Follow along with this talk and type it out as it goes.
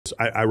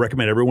I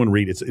recommend everyone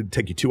read it. It'd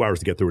take you 2 hours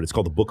to get through it. It's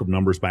called The Book of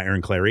Numbers by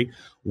Aaron Clary.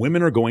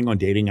 Women are going on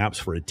dating apps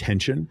for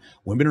attention.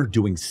 Women are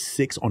doing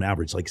on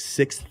average, like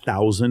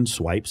 6,000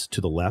 swipes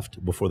to the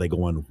left before they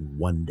go on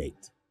one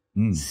date.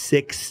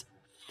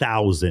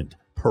 6,000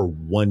 per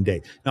one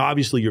date. Now,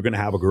 obviously, you're going to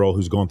have a girl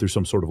who's going through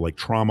some sort of like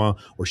trauma,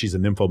 or she's a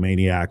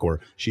nymphomaniac, or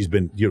she's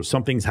been,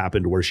 something's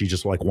happened where she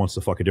just like wants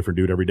to fuck a different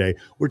dude every day.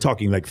 We're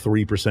talking like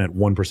 3%,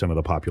 1% of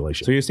the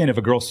population. So you're saying if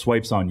a girl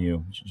swipes on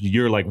you,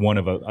 you're like one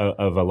of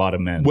a lot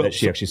of men that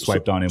she actually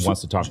swiped on and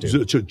wants to talk to.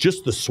 So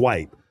just the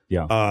swipe.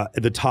 Yeah.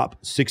 The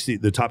top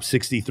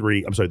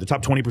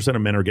 20%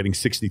 of men are getting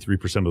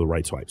 63% of the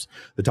right swipes.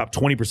 The top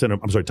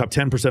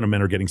 10% of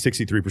men are getting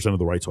 63% of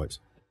the right swipes.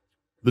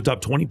 The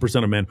top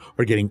 20% of men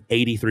are getting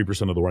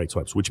 83% of the right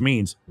swipes, which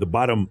means the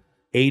bottom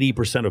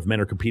 80% of men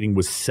are competing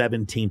with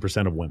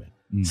 17% of women.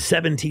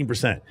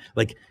 17%.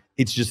 Like,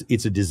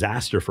 it's a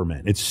disaster for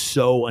men. It's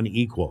so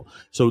unequal.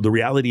 So the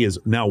reality is,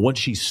 now once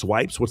she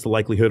swipes, what's the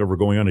likelihood of her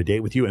going on a date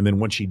with you? And then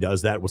once she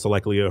does that, what's the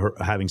likelihood of her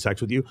having sex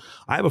with you?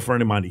 I have a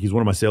friend of mine. He's one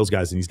of my sales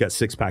guys, and he's got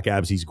 6-pack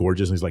abs. He's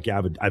gorgeous. And he's like, yeah,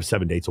 I have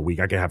 7 dates a week.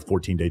 I can have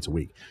 14 dates a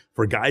week.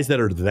 For guys that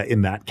are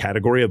in that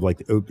category of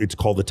like, it's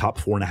called the top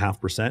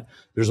 4.5%.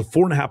 There's a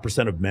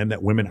 4.5% of men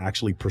that women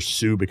actually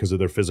pursue because of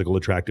their physical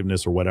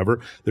attractiveness or whatever.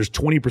 There's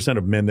 20%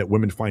 of men that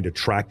women find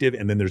attractive.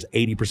 And then there's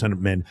 80%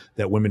 of men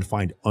that women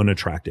find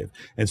unattractive.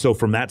 And so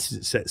from that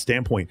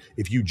standpoint,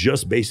 if you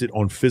just base it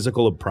on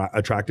physical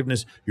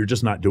attractiveness, you're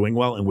just not doing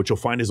well. And what you'll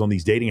find is on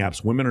these dating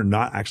apps, women are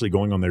not actually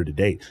going on there to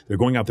date. They're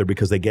going out there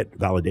because they get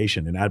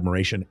validation and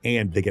admiration,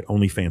 and they get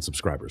OnlyFans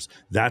subscribers.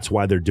 That's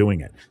why they're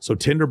doing it. So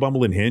Tinder,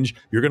 Bumble, and Hinge,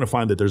 you're going to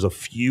find that there's a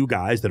few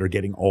guys that are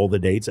getting all the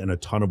dates and a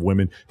ton of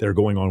women that are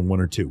going on one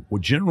or two. Well,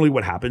 generally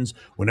what happens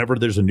whenever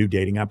there's a new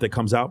dating app that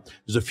comes out,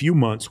 there's a few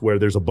months where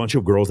there's a bunch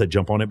of girls that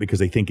jump on it because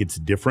they think it's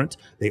different.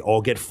 They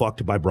all get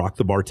fucked by Brock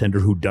the bartender,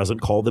 who doesn't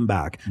call them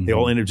back. They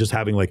all end up just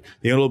having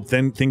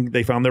think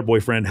they found their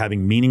boyfriend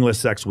having meaningless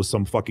sex with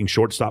some fucking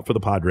shortstop for the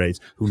Padres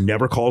who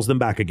never calls them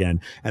back again.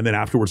 And then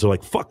afterwards they're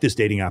like, fuck this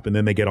dating app. And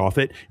then they get off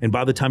it. And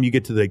by the time you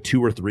get to the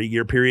 2 or 3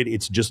 year period,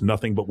 it's just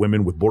nothing but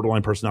women with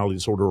borderline personality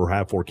disorder or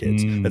have 4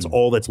 kids. That's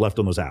all that's left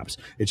on those apps.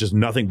 It's just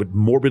nothing but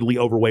morbidly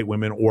overweight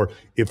women, or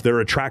if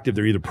they're attractive,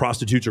 they're either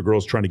prostitutes or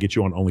girls trying to get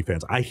you on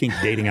OnlyFans. I think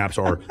dating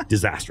apps are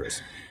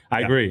disastrous.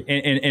 I agree.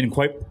 And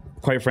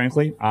quite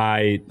frankly,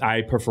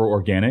 I prefer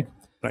organic.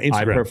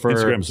 I prefer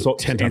Instagram's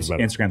 10 times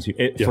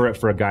better.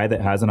 For a guy that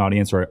has an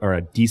audience or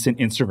a decent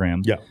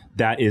Instagram,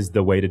 that is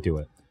the way to do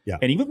it. Yeah.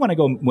 And even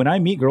when I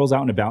meet girls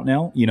out and about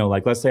now,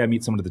 like let's say I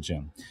meet someone at the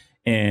gym,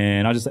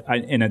 and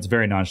and it's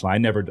very nonchalant. I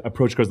never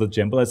approach girls at the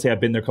gym, but let's say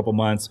I've been there a couple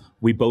months.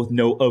 We both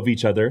know of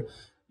each other.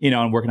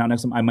 I'm working out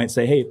next to them. I might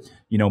say, hey,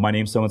 my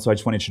name's so-and-so. I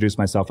just want to introduce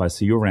myself. I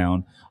see you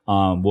around.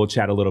 We'll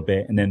chat a little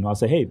bit. And then I'll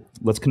say, hey,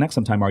 let's connect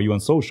sometime. Are you on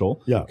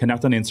social? Yeah.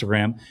 Connect on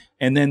Instagram.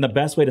 And then the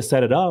best way to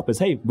set it up is,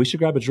 hey, we should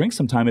grab a drink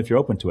sometime if you're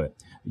open to it.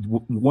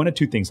 One of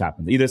two things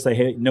happen. Either say,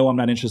 hey, no, I'm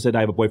not interested.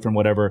 I have a boyfriend,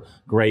 whatever.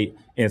 Great.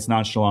 And it's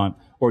nonchalant.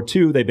 Or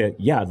two, they be,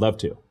 yeah, I'd love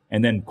to.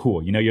 And then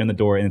cool, you're in the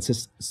door, and it's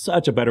just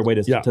such a better way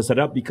to set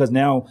up, because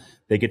now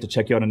they get to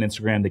check you out on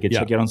Instagram, they get to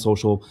check you out on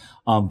social,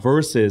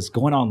 versus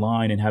going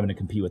online and having to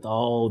compete with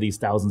all these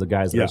thousands of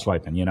guys that are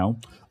swiping,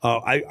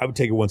 I would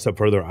take it one step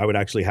further. I would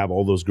actually have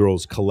all those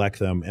girls, collect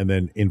them, and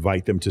then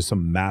invite them to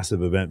some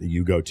massive event that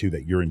you go to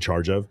that you're in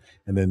charge of,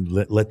 and then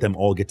let them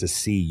all get to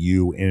see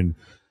you in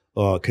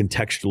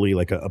contextually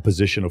like a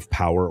position of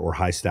power or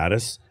high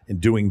status.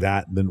 And doing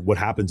that, then what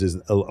happens is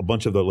a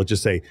bunch of let's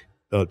just say,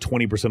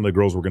 20% of the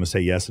girls were going to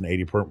say yes and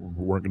 80%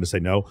 weren't going to say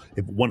no.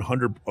 If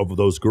 100 of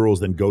those girls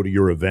then go to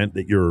your event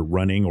that you're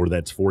running or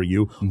that's for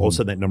you, all of a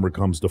sudden that number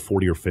comes to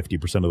 40 or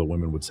 50% of the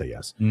women would say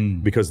yes.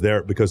 Because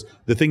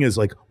the thing is,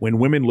 like, when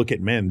women look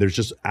at men, there's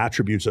just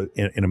attributes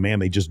in a man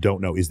they just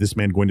don't know. Is this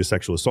man going to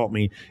sexually assault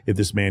me? Is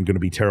this man going to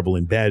be terrible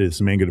in bed? Is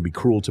this man going to be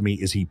cruel to me?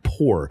 Is he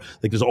poor?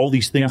 Like, there's all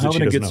these things.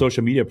 Having a good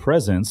social media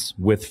presence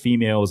with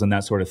females and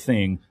that sort of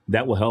thing,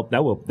 that will help.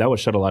 That will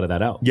shut a lot of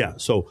that out. Yeah.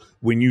 So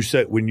when you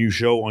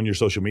show on your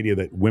social media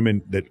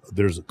that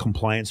there's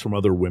compliance from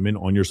other women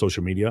on your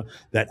social media,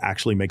 that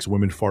actually makes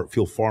women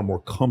feel far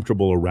more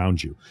comfortable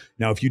around you.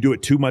 Now, if you do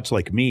it too much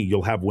like me,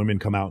 you'll have women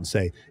come out and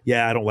say,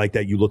 yeah, I don't like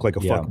that. You look like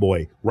a fuck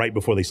boy, right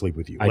before they sleep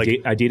with you.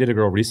 I dated a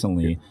girl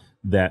recently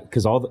that,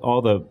 because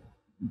all the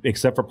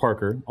except for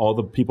Parker, all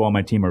the people on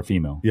my team are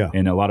female. Yeah.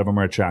 And a lot of them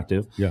are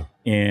attractive. Yeah.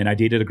 And I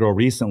dated a girl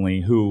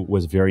recently who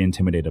was very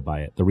intimidated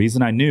by it. The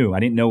reason I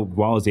didn't know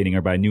while I was dating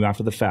her, but I knew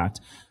after the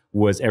fact,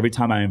 was every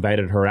time I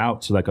invited her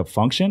out to like a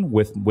function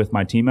with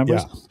my team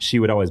members, she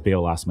would always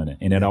bail last minute.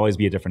 And it'd always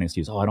be a different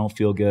excuse. Oh, I don't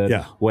feel good,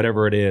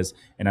 whatever it is.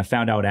 And I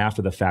found out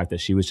after the fact that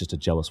she was just a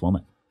jealous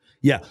woman.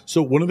 Yeah.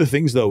 So one of the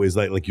things though is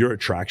like your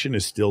attraction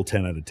is still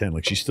 10 out of 10.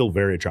 Like she's still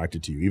very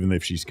attracted to you, even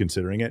if she's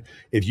considering it.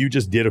 If you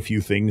just did a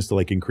few things to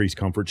like increase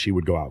comfort, she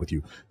would go out with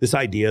you. This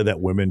idea that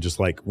women just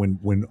like when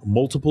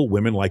multiple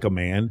women like a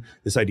man,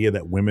 this idea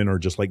that women are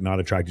just like not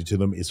attracted to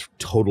them is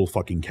total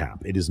fucking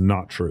cap. It is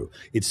not true.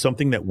 It's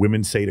something that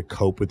women say to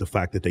cope with the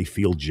fact that they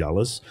feel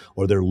jealous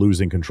or they're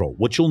losing control.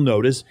 What you'll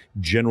notice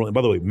generally,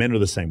 by the way, men are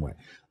the same way.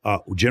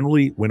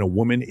 Generally,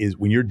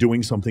 when you're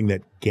doing something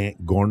that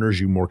garners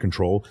you more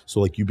control,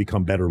 so like you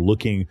become better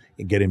looking,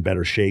 get in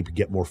better shape,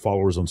 get more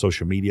followers on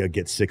social media,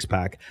 get six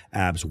pack,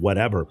 abs,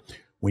 whatever.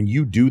 When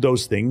you do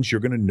those things, you're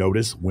going to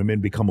notice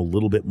women become a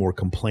little bit more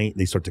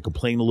They start to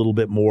complain a little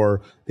bit more.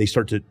 They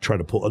start to try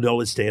to pull, no,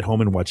 let's stay at home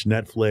and watch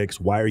Netflix.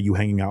 Why are you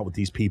hanging out with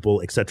these people,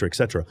 et cetera, et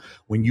cetera.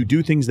 When you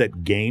do things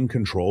that gain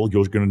control,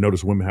 you're going to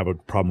notice women have a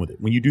problem with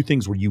it. When you do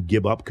things where you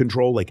give up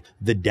control, like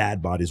the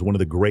dad bod is one of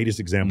the greatest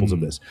examples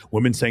of this.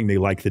 Women saying they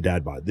like the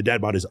dad bod. The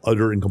dad bod is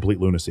utter and complete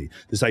lunacy.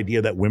 This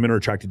idea that women are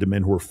attracted to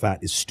men who are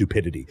fat is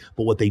stupidity.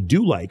 But what they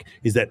do like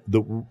is that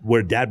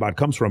where dad bod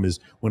comes from is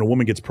when a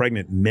woman gets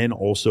pregnant, men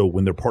also,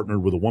 when they're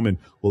partnered with a woman,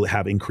 will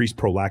have increased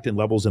prolactin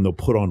levels and they'll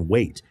put on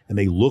weight and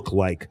they look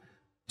like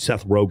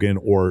Seth Rogen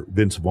or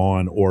Vince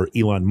Vaughn or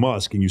Elon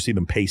Musk, and you see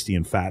them pasty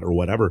and fat or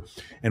whatever.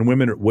 And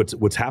women are,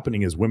 what's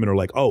happening is women are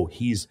like, oh,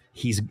 he's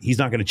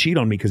not going to cheat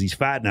on me because he's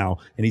fat now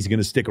and he's going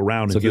to stick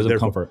around. So and it gives her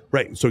comfort.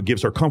 Right. So it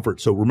gives her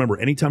comfort. So remember,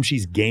 anytime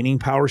she's gaining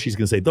power, she's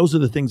going to say, those are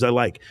the things I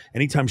like.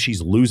 Anytime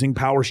she's losing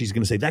power, she's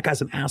going to say, that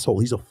guy's an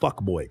asshole. He's a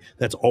fuck boy.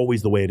 That's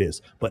always the way it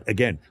is. But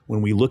again,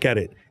 when we look at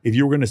it, if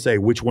you were going to say,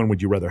 which one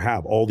would you rather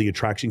have? All the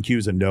attraction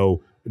cues and no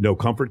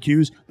comfort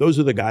cues. Those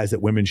are the guys that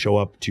women show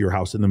up to your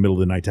house in the middle of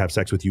the night to have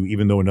sex with you,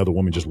 even though another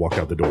woman just walked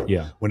out the door.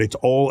 Yeah. When it's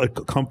all a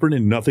comfort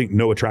and nothing,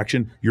 no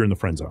attraction, you're in the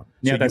friend zone.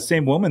 Yeah, so that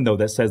same woman though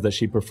that says that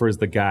she prefers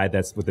the guy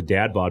that's with the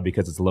dad bod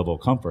because it's a level of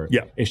comfort.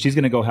 Yeah. If she's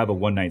going to go have a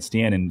one night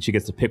stand and she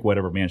gets to pick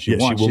whatever man she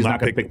wants, she's not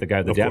going to pick the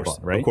guy with the dad bod,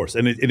 right? Of course.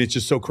 And it's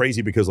just so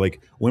crazy because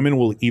like women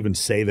will even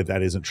say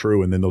that isn't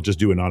true, and then they'll just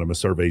do anonymous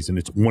surveys and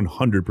it's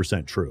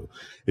 100% true.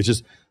 It's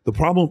just the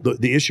problem,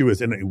 the issue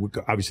is, and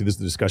obviously this is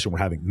the discussion we're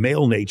having,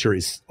 male nature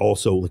is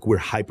also like we're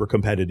hyper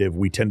competitive.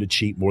 We tend to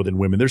cheat more than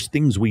women. There's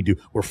things we do.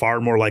 We're far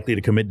more likely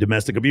to commit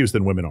domestic abuse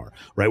than women are,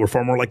 right? We're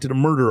far more likely to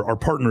murder our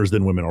partners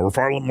than women are. We're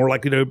far more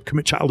likely to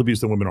commit child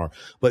abuse than women are.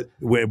 But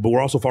we're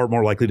also far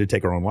more likely to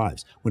take our own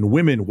lives. When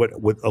women, what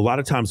a lot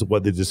of times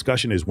what the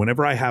discussion is,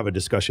 whenever I have a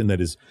discussion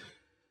that is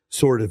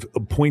sort of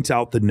points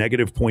out the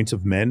negative points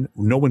of men,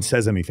 no one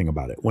says anything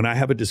about it. When I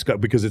have a discussion,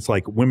 because it's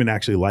like women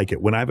actually like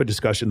it. When I have a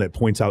discussion that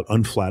points out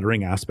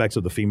unflattering aspects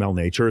of the female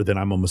nature, then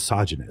I'm a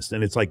misogynist.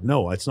 And it's like,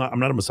 no, it's not. I'm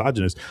not a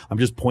misogynist. I'm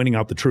just pointing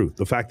out the truth.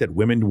 The fact that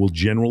women will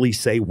generally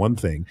say one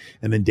thing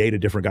and then date a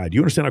different guy. Do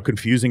you understand how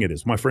confusing it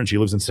is? My friend, she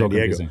lives in San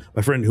Diego. Confusing.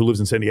 My friend who lives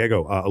in San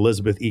Diego,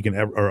 Elizabeth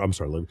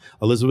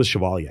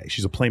Chevalier.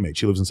 She's a playmate.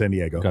 She lives in San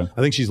Diego. Okay.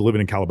 I think she's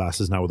living in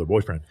Calabasas now with her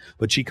boyfriend.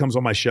 But she comes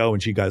on my show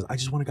and she goes, I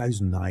just want a guy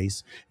who's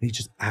nice. And he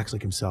just acts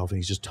like himself and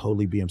he's just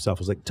totally be himself.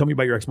 I was like, tell me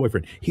about your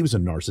ex-boyfriend. He was a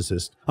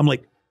narcissist. I'm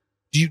like,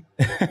 do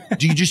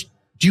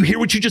you hear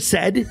what you just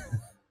said?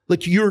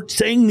 Like, you're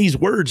saying these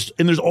words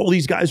and there's all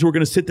these guys who are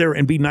going to sit there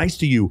and be nice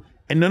to you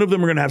and none of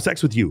them are going to have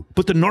sex with you.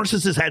 But the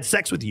narcissist had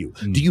sex with you.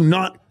 Do you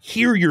not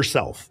hear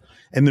yourself?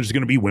 And there's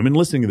going to be women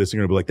listening to this and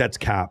going to be like, that's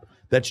cap.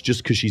 That's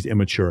just because she's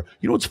immature.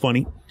 You know what's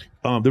funny?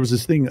 There was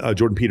this thing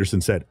Jordan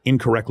Peterson said,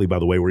 incorrectly, by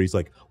the way, where he's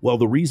like, well,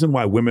 the reason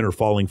why women are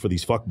falling for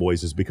these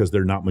fuckboys is because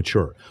they're not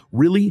mature.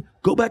 Really?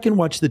 Go back and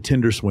watch the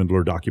Tinder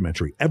Swindler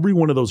documentary. Every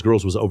one of those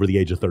girls was over the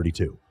age of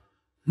 32.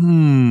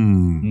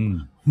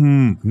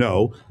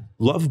 No.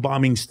 Love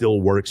bombing still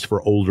works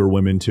for older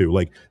women too.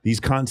 Like these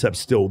concepts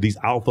still, these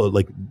alpha,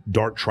 like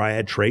dark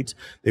triad traits,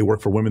 they work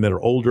for women that are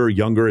older,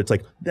 younger. It's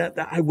like that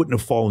I wouldn't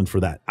have fallen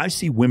for that. I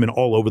see women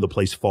all over the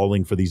place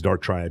falling for these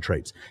dark triad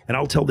traits. And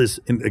I'll tell this,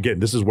 and again,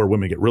 this is where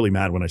women get really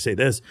mad when I say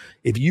this.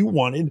 If you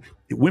wanted,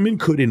 women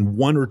could in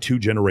 1 or 2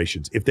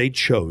 generations, if they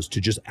chose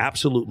to just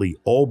absolutely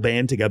all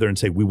band together and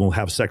say, we will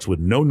have sex with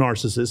no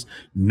narcissist,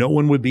 no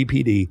one with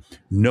BPD,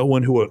 no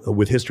one who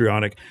with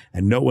histrionic,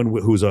 and no one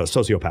who's a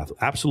sociopath.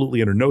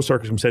 Absolutely under no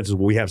circumstances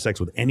will we have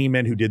sex with any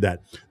men who did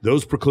that.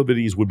 Those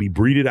proclivities would be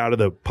breeded out of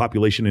the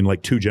population in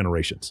like 2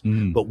 generations.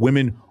 But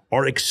women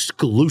are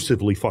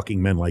exclusively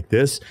fucking men like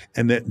this,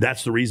 and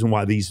that's the reason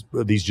why these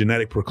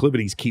genetic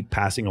proclivities keep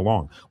passing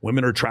along.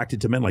 Women are attracted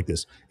to men like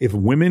this. If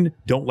women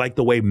don't like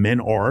the way men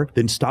are,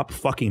 then stop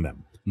fucking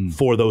them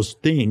for those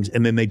things,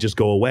 and then they just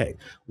go away.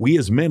 We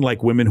as men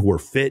like women who are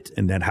fit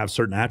and that have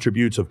certain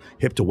attributes of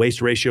hip to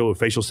waist ratio, of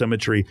facial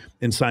symmetry,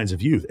 and signs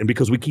of youth. And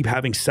because we keep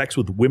having sex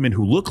with women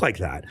who look like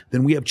that,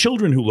 then we have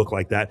children who look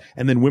like that,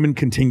 and then women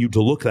continue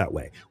to look that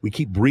way. We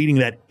keep breeding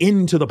that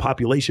into the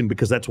population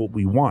because that's what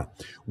we want.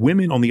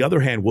 Women, on the other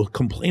hand, will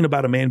complain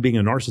about a man being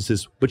a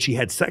narcissist, but she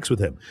had sex with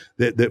him.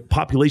 The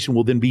population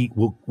will then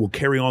will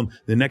carry on.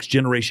 The next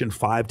generation,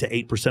 5 to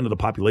 8% of the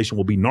population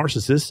will be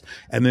narcissists,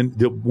 and then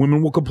the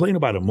women will complain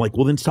about him. them. I'm like,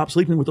 well, then stop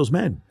sleeping with those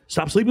men.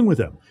 Stop sleeping with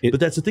them.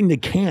 But that's the thing. They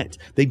can't.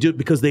 They do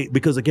because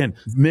again,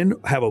 men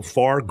have a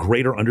far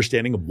greater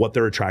understanding of what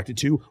they're attracted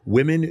to.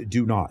 Women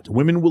do not.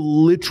 Women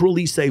will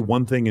literally say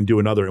one thing and do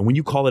another. And when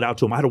you call it out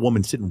to them, I had a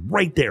woman sitting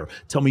right there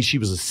tell me she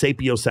was a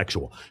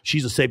sapiosexual.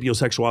 She's a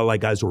sapiosexual. I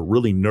like guys who are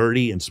really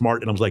nerdy and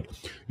smart. And I was like,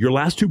 your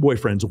last two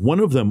boyfriends,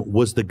 one of them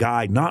was the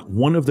guy, not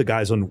one of the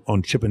guys on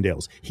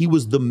Chippendales. He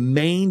was the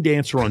main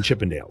dancer on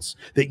Chippendales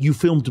that you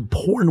filmed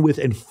porn with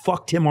and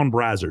fucked him on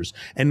Brazzers.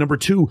 And number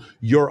two,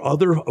 your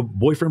other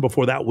boyfriend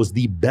before that was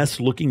the best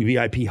looking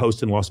VIP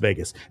host in Las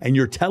Vegas. And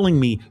you're telling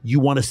me you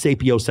want a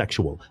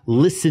sapiosexual.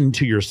 Listen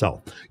to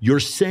yourself. You're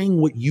saying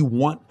what you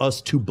want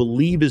us to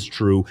believe is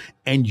true,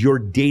 and you're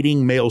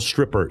dating male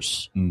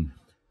strippers.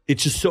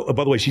 It's just so,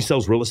 by the way, she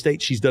sells real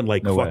estate. She's done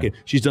like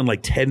she's done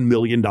like $10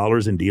 million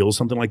in deals,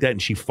 something like that.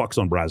 And she fucks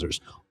on Brazzers.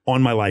 On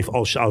my life,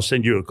 I'll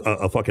send you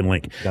a fucking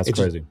link. That's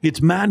crazy.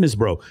 It's madness,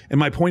 bro. And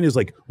my point is,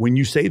 like, when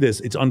you say this,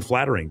 it's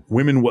unflattering.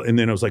 Women, and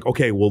then I was like,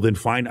 okay, well then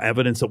find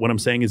evidence that what I'm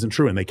saying isn't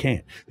true, and they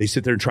can't. They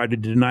sit there and try to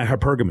deny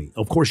hypergamy.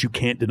 Of course, you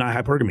can't deny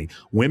hypergamy.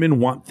 Women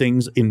want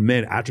things in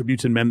men,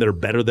 attributes in men that are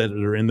better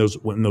than are in those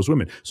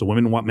women. So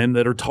women want men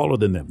that are taller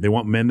than them. They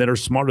want men that are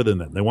smarter than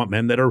them. They want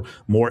men that are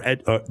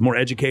more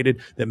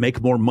educated, that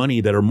make more money,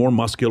 that are more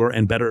muscular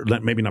and better,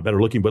 maybe not better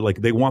looking, but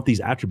like they want these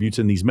attributes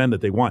in these men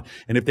that they want.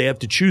 And if they have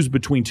to choose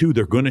between two,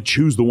 they're going to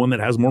choose the one that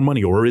has more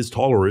money or is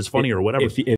taller or is funny or whatever.